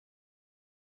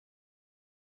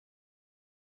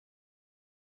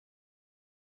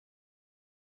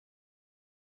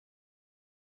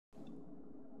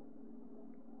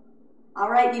All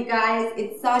right, you guys,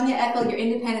 it's Sonya Eckel, your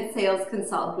independent sales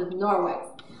consultant with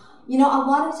Norwex. You know, a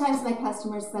lot of times my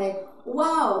customers say,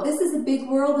 wow, this is a big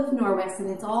world of Norwex and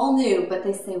it's all new, but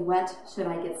they say, what should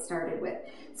I get started with?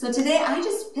 So today I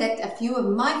just picked a few of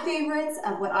my favorites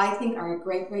of what I think are a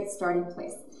great starting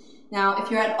place. Now,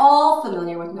 if you're at all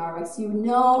familiar with Norwex, you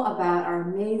know about our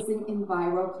amazing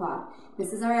Enviro cloth.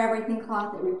 This is our everything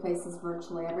cloth that replaces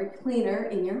virtually every cleaner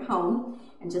in your home.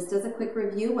 And just as a quick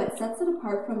review, what sets it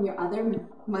apart from your other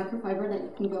microfiber that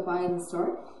you can go buy in the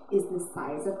store is the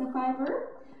size of the fiber.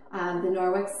 The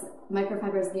Norwex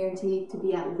microfiber is guaranteed to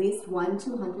be at least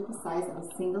 1/200th the size of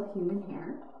a single human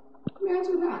hair.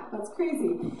 Imagine that, that's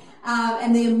crazy.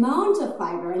 And the amount of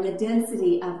fiber and the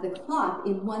density of the cloth,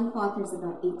 in one cloth there's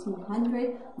about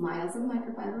 1,800 miles of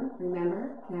microfiber.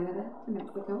 Remember, Canada to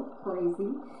Mexico,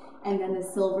 crazy. And then the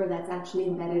silver that's actually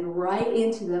embedded right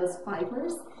into those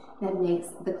fibers that makes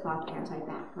the cloth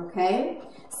anti-back, okay?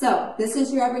 So this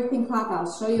is your everything cloth.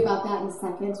 I'll show you about that in a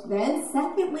second. Then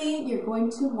secondly, you're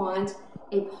going to want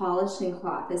a polishing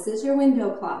cloth. This is your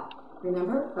window cloth.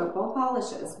 Remember, purple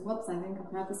polishes. Whoops, I think I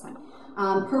forgot this one.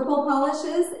 Purple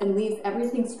polishes and leaves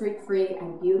everything streak-free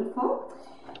and beautiful.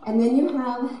 And then you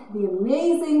have the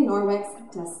amazing Norwex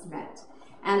dust mitt.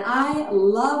 And I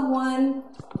love one,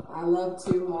 I love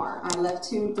two more. I love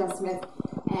two dust mitts.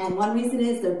 And one reason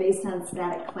is they're based on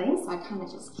static cling, so I kind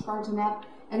of just charge them up.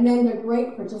 And then they're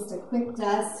great for just a quick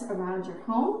dust around your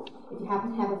home. If you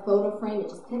happen to have a photo frame, you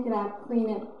just pick it up, clean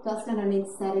it, dust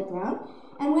underneath, set it down.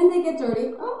 And when they get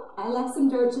dirty, oh, I left some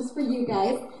dirt just for you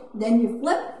guys. Then you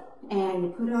flip and you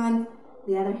put it on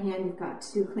the other hand, you've got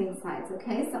two clean sides,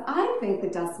 okay? So I think the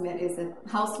dust mitt is a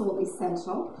household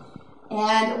essential.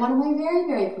 And one of my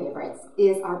very favorites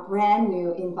is our brand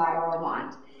new Enviro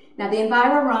wand. Now the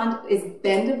Enviro wand is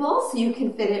bendable, so you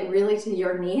can fit it really to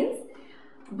your needs.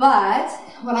 But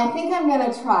what I think I'm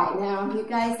gonna try, now you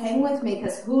guys hang with me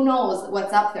because who knows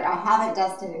what's up there. I haven't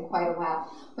dusted in quite a while.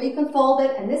 But you can fold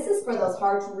it, and this is for those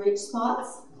hard to reach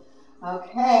spots.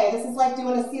 Okay, this is like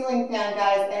doing a ceiling fan,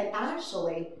 guys, and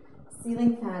actually,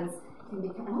 ceiling fans can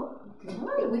become, oh,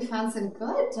 good, we found some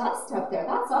good dust up there.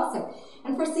 That's awesome.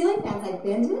 And for ceiling fans, I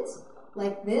bend it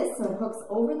like this so it hooks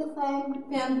over the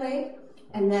fan blade.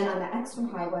 And then on the extra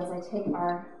high ones, I take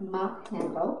our mop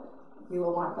handle. You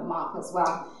will want the mop as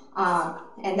well.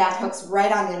 And that hooks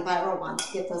right on the Enviro one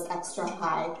to get those extra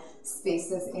high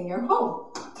spaces in your home.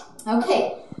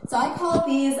 Okay, so I call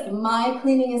these my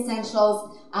cleaning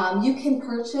essentials. You can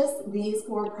purchase these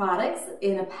 4 products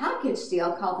in a package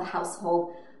deal called the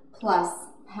Household Plus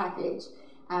package,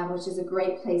 which is a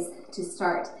great place to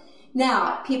start.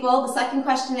 Now, people, the second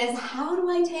question is, how do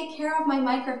I take care of my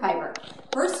microfiber?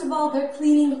 First of all, they're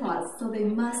cleaning cloths, so they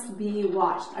must be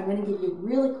washed. I'm going to give you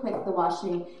really quick the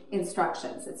washing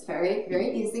instructions. It's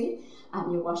very easy.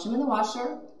 You wash them in the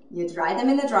washer, you dry them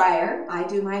in the dryer. I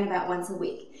do mine about once a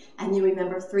week. And you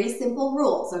remember 3 simple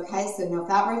rules, okay? So no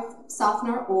fabric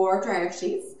softener or dryer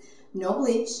sheets, no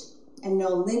bleach, and no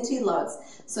linty loads.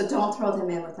 So don't throw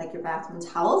them in with like your bathroom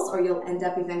towels or you'll end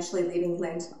up eventually leaving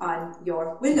lint on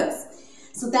your windows.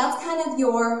 So that's kind of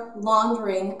your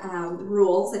laundering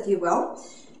rules, if you will.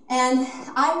 And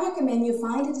I recommend you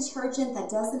find a detergent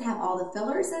that doesn't have all the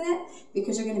fillers in it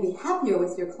because you're going to be happier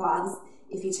with your cloths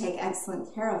if you take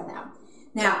excellent care of them.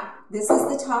 Now, this is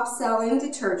the top selling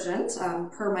detergent,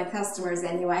 per my customers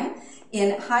anyway,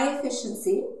 in high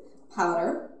efficiency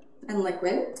powder and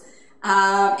liquid.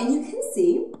 And you can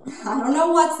see, I don't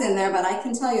know what's in there, but I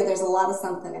can tell you there's a lot of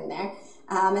something in there.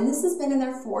 And this has been in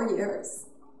there 4 years.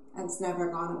 And it's never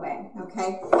gone away,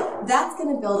 okay? That's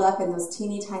going to build up in those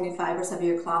teeny tiny fibers of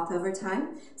your cloth over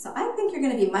time. So I think you're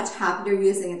going to be much happier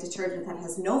using a detergent that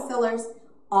has no fillers,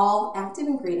 all active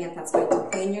ingredient that's going to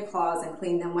clean your clothes and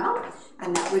clean them well.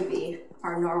 And that would be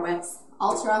our Norwex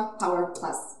Ultra Power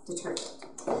Plus detergent.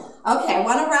 Okay, I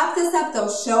want to wrap this up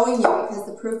though, showing you because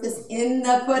the proof is in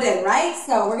the pudding, right?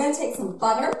 So we're going to take some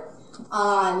butter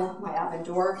on my oven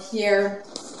door here,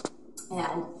 and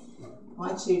I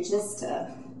want you just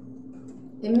to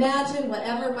imagine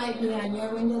whatever might be on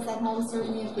your windows at home.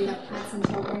 Certainly if we have pets and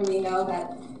children, we know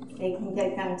that they can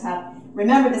get kind of tough.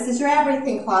 Remember, this is your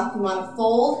everything cloth. You want to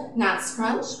fold, not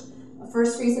scrunch.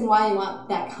 First reason why you want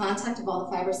that contact of all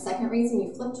the fibers. Second reason,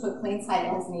 you flip to a clean side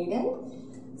as needed.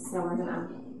 So we're gonna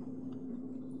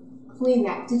clean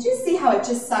that. Did you see how it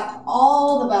just sucked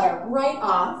all the butter right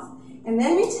off? And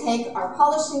then we take our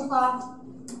polishing cloth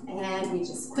and we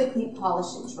just quickly polish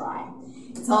it dry.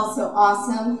 It's also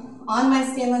awesome on my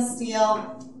stainless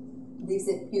steel, leaves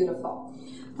it beautiful.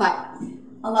 But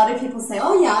A lot of people say,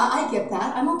 oh yeah, I get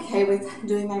that. I'm okay with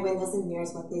doing my windows and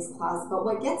mirrors with these cloths. But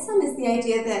what gets them is the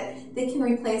idea that they can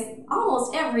replace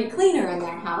almost every cleaner in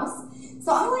their house.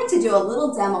 So I like to do a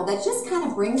little demo that just kind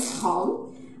of brings home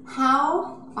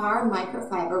how our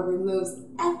microfiber removes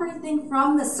everything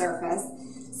from the surface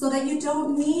so that you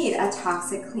don't need a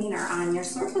toxic cleaner on your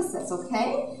surfaces,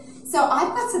 okay? So I've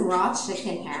got some raw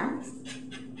chicken here.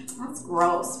 That's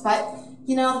gross, but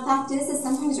you know, the fact is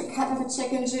sometimes you're cutting up a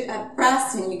chicken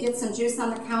breast and you get some juice on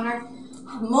the counter.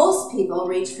 Most people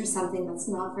reach for something that's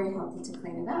not very healthy to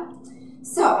clean it up.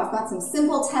 So I've got some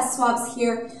simple test swabs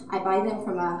here. I buy them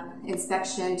from an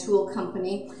inspection tool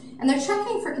company, and they're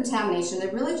checking for contamination.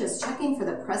 They're really just checking for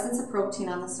the presence of protein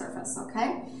on the surface,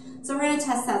 okay? So we're gonna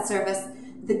test that surface.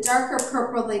 The darker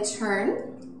purple they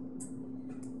turn,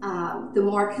 the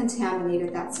more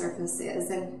contaminated that surface is.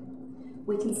 And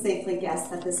we can safely guess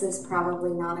that this is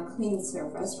probably not a clean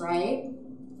surface, right?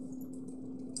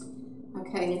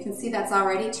 Okay, and you can see that's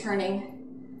already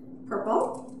turning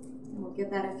purple. And we'll give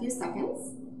that a few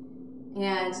seconds.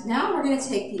 And now we're going to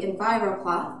take the Enviro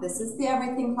cloth. This is the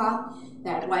everything cloth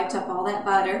that wiped up all that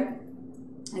butter.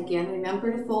 Again,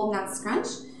 remember to fold, not scrunch,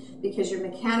 because you're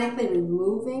mechanically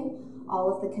removing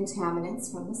all of the contaminants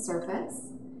from the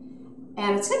surface.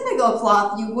 And a typical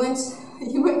cloth, you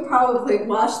wouldn't probably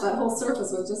wash that whole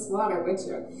surface with just water, would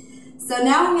you? So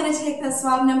now I'm going to take the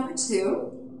swab number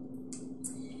 2,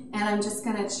 and I'm just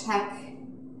going to check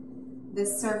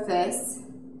this surface.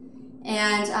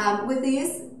 And with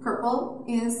these, purple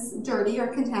is dirty or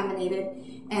contaminated,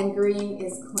 and green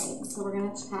is clean. So we're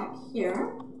going to check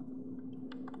here.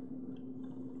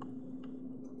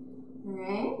 All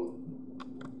right.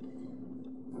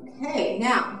 Okay,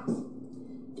 now,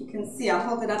 you can see, I'll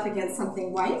hold it up against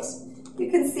something white. You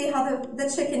can see how the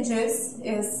chicken juice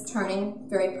is turning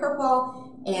very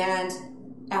purple, and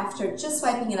after just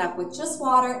wiping it up with just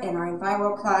water and our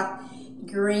Enviro cloth,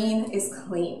 green is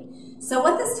clean. So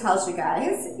what this tells you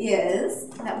guys is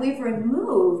that we've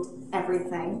removed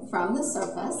everything from the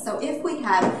surface. So if we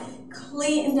have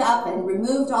cleaned up and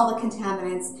removed all the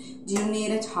contaminants, do you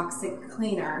need a toxic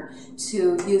cleaner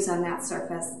to use on that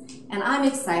surface? And I'm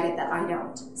excited that I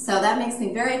don't. So that makes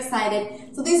me very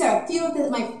excited. So these are a few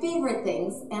of my favorite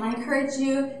things, and I encourage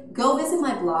you, go visit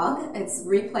my blog. It's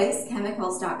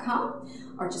replacechemicals.com,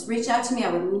 or just reach out to me. I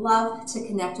would love to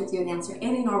connect with you and answer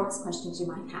any Norwex questions you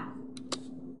might have.